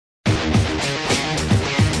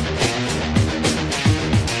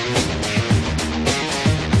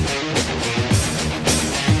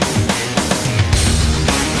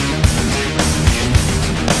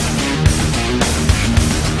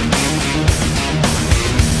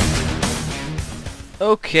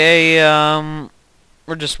Okay,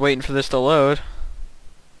 we're just waiting for this to load.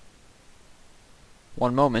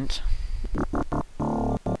 One moment.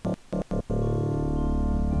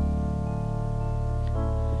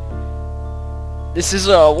 This is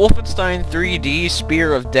Wolfenstein 3D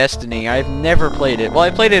Spear of Destiny. I've never played it. Well, I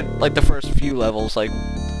played it like the first few levels, like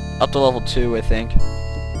up to level 2, I think.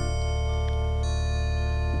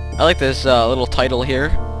 I like this little title here.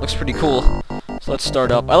 Looks pretty cool. So let's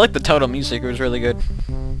start up. I like the title music. It was really good.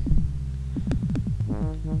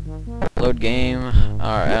 Load game.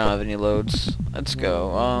 Alright, I don't have any loads. Let's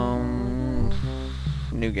go.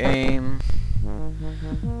 New game.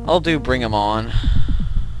 I'll do Bring 'Em On.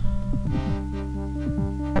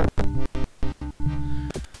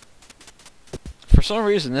 For some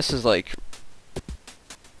reason, this is like...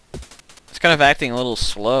 It's kind of acting a little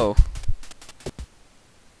slow.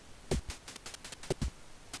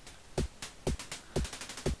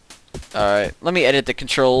 Alright, let me edit the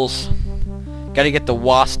controls. Gotta get the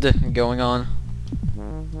WASD going on.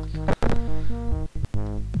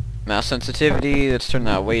 Mouse sensitivity, let's turn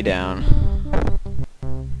that way down.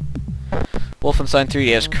 Wolfenstein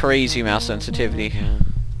 3D has crazy mouse sensitivity.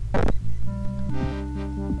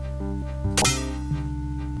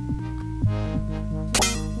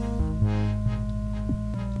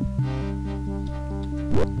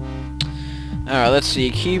 Alright, let's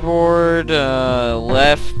see. Keyboard,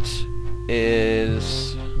 left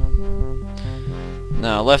is...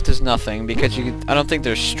 No, left is nothing, because I don't think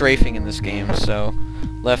there's strafing in this game, so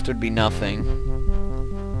left would be nothing.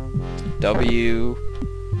 W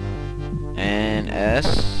and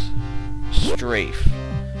S, strafe.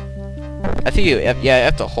 I think I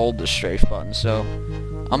have to hold the strafe button, so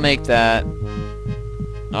I'll make that,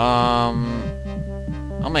 I'll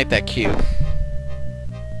make that Q.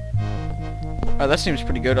 Oh, that seems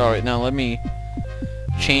pretty good. Alright, now let me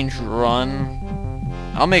change run.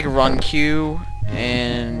 I'll make run Q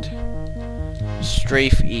and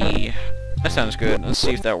strafe E. That sounds good. Let's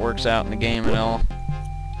see if that works out in the game at all.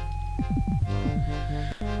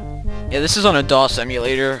 Yeah, this is on a DOS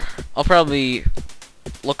emulator. I'll probably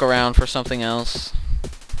look around for something else.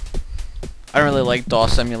 I don't really like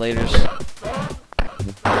DOS emulators.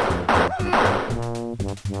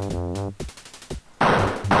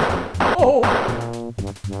 Oh!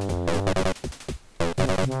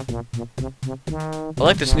 I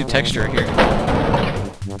like this new texture here.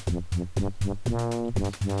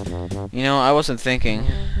 You know, I wasn't thinking.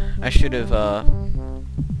 I should have,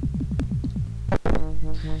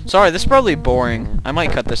 Sorry, this is probably boring. I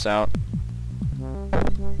might cut this out.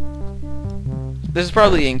 This is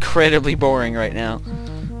probably incredibly boring right now.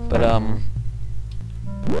 But,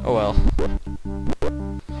 oh well.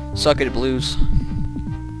 Suck it, blues.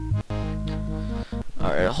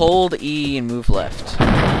 Alright, hold E and move left.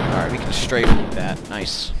 Alright, we can strafe like that.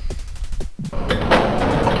 Nice.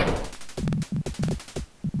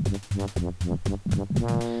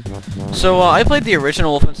 So, I played the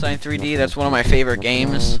original Wolfenstein 3D. That's one of my favorite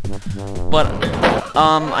games. But,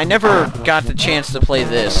 I never got the chance to play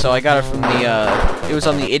this, so I got it from the, it was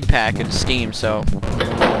on the id pack in Steam, so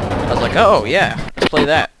I was like, oh, yeah, let's play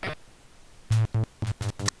that.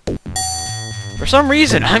 For some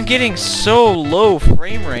reason, I'm getting so low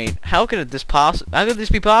frame rate. How could this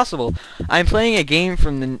be possible? I'm playing a game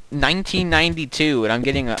from the 1992 and I'm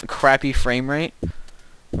getting a crappy frame rate.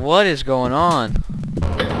 What is going on?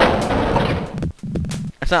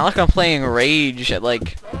 It's not like I'm playing Rage at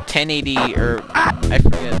like 1080 or I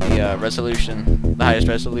forget the resolution, the highest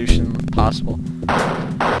resolution possible.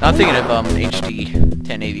 I'm thinking of HD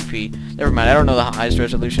 1080p. Never mind. I don't know the highest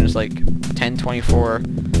resolution is like 1024.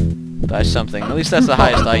 By something. At least that's the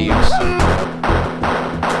highest I use.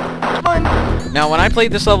 Now, when I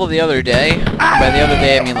played this level the other day, by the other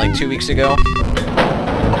day I mean like 2 weeks ago,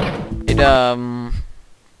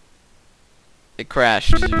 it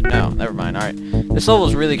crashed. No, never mind. Alright. This level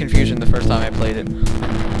was really confusing the first time I played it.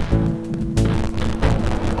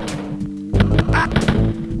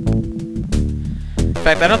 In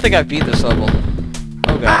fact, I don't think I beat this level.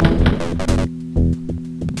 Oh god.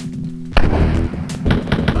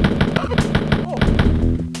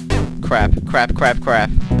 Crap, crap, crap, crap.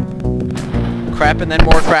 Crap and then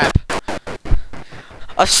more crap.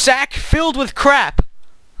 A sack filled with crap!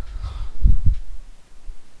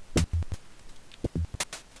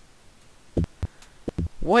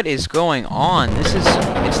 What is going on?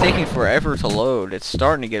 It's taking forever to load. It's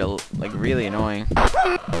starting to get, like, really annoying.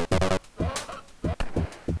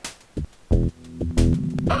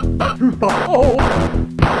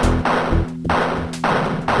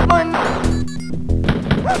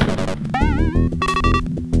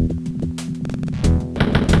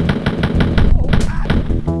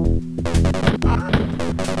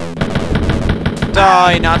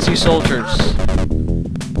 Die, Nazi soldiers!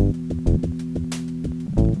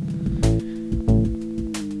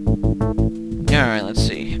 Yeah, alright, let's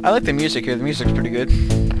see. I like the music here. The music's pretty good.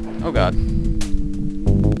 Oh god.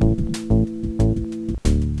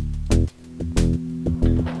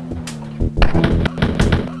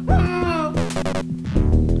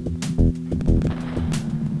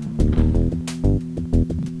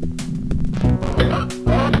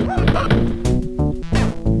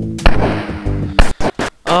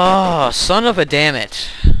 Oh, son of a damn it.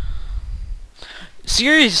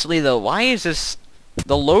 Seriously though, why is this...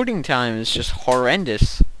 The loading time is just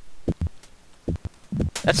horrendous.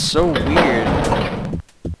 That's so weird.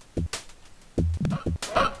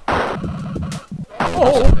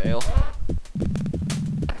 Oh! That's a fail.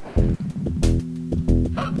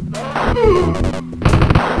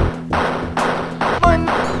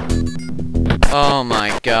 Oh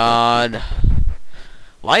my god.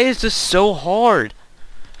 Why is this so hard?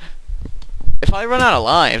 If I run out of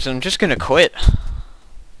lives, I'm just gonna quit.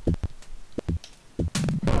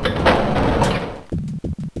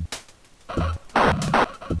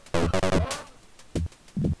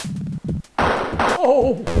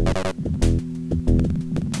 Oh!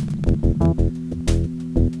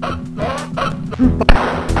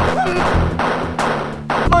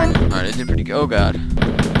 Alright, I did pretty good. Oh god.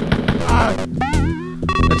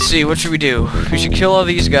 Let's see, what should we do? We should kill all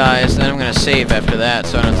these guys, then I'm gonna save after that,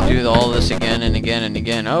 so I don't have to do all this again and again and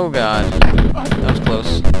again. Oh god. That was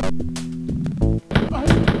close.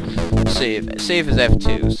 Save. Save is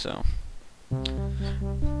F2, so...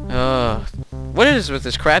 what is with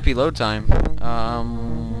this crappy load time?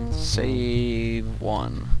 Save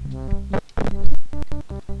 1.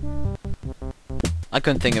 I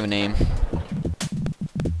couldn't think of a name.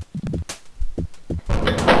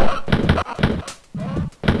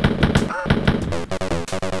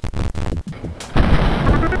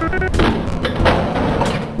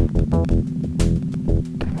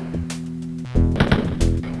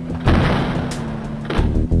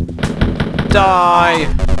 Die!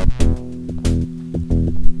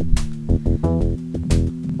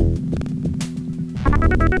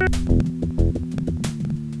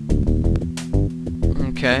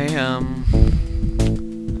 Okay,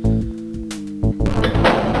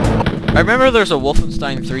 I remember there's a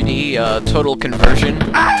Wolfenstein 3D, total conversion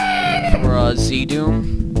for,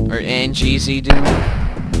 Z-Doom, or NG Z-Doom,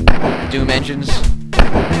 Doom engines.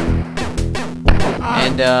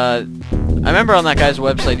 And, I remember on that guy's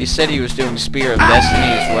website, he said he was doing Spear of Destiny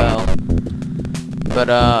as well. But,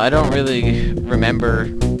 I don't really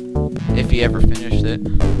remember if he ever finished it.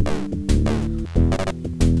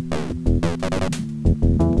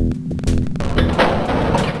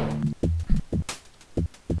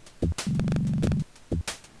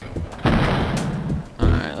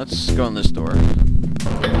 Alright, let's go in this door.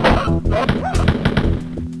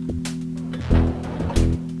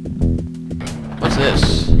 What's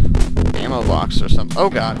this? Ammo box or something. Oh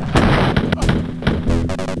god.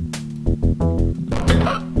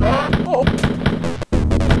 Oh.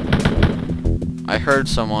 I heard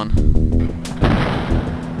someone.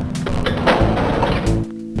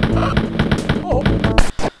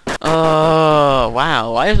 Oh,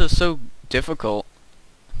 wow. Why is it so difficult?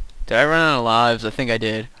 Did I run out of lives? I think I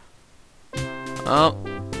did. Oh.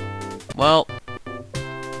 Well.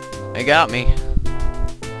 They got me.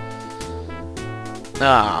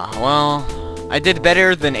 Ah, well, I did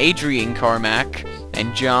better than Adrian Carmack,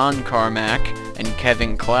 and John Carmack, and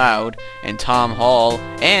Kevin Cloud, and Tom Hall,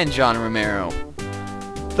 and John Romero.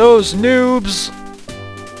 Those noobs!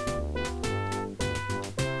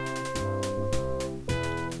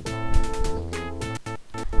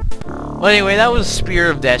 Well, anyway, that was Spear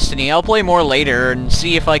of Destiny. I'll play more later and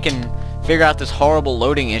see if I can figure out this horrible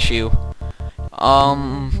loading issue.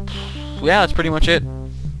 Yeah, that's pretty much it.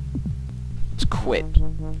 Let's quit.